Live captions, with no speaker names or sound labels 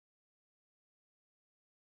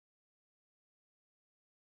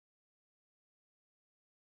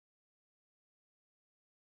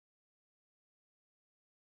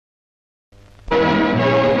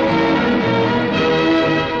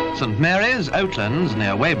St. Mary's, Oatlands,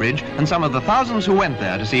 near Weybridge, and some of the thousands who went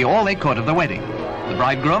there to see all they could of the wedding. The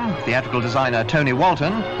bridegroom, theatrical designer Tony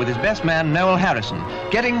Walton, with his best man Noël Harrison,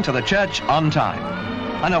 getting to the church on time.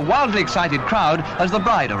 And a wildly excited crowd as the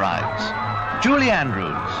bride arrives. Julie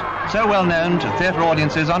Andrews, so well known to theatre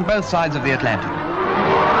audiences on both sides of the Atlantic.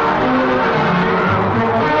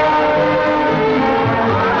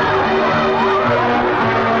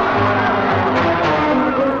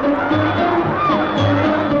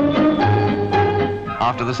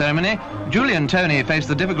 After the ceremony, Julie and Tony face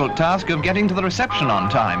the difficult task of getting to the reception on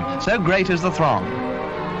time, so great is the throng.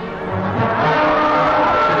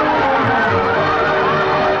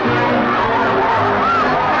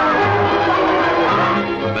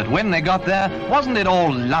 But when they got there, wasn't it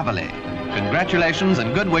all lovely? Congratulations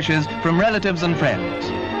and good wishes from relatives and friends.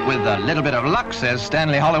 With a little bit of luck, says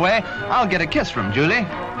Stanley Holloway, I'll get a kiss from Julie.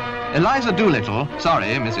 Eliza Doolittle, sorry,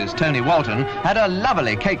 Mrs. Tony Walton, had a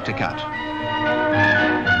lovely cake to cut.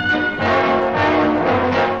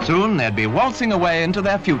 Soon they'd be waltzing away into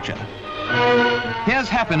their future. Here's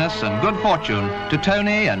happiness and good fortune to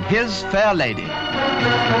Tony and his fair lady.